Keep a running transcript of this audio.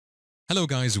Hello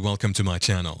guys, welcome to my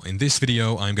channel. In this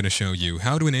video, I'm going to show you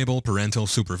how to enable parental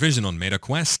supervision on Meta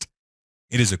Quest.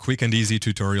 It is a quick and easy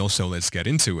tutorial, so let's get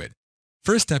into it.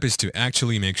 First step is to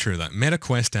actually make sure that Meta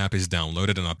Quest app is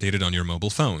downloaded and updated on your mobile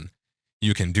phone.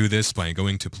 You can do this by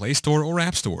going to Play Store or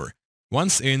App Store.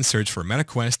 Once in, search for Meta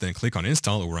Quest and click on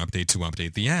Install or Update to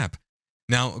update the app.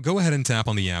 Now, go ahead and tap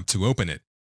on the app to open it.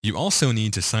 You also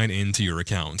need to sign in to your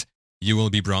account. You will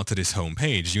be brought to this home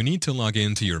page. You need to log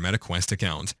in to your Meta Quest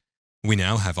account. We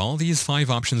now have all these 5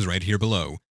 options right here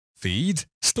below: Feed,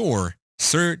 Store,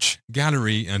 Search,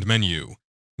 Gallery, and Menu.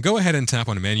 Go ahead and tap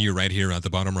on Menu right here at the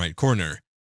bottom right corner.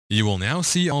 You will now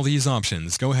see all these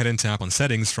options. Go ahead and tap on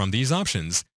Settings from these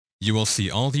options. You will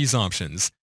see all these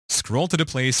options. Scroll to the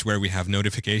place where we have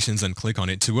notifications and click on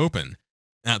it to open.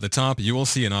 At the top, you will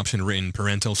see an option written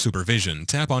Parental Supervision.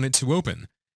 Tap on it to open.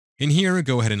 In here,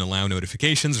 go ahead and allow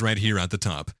notifications right here at the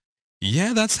top.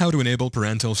 Yeah, that's how to enable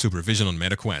parental supervision on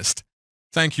Meta Quest.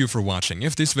 Thank you for watching.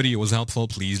 If this video was helpful,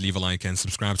 please leave a like and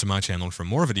subscribe to my channel for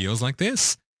more videos like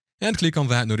this. And click on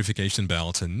that notification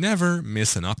bell to never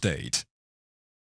miss an update.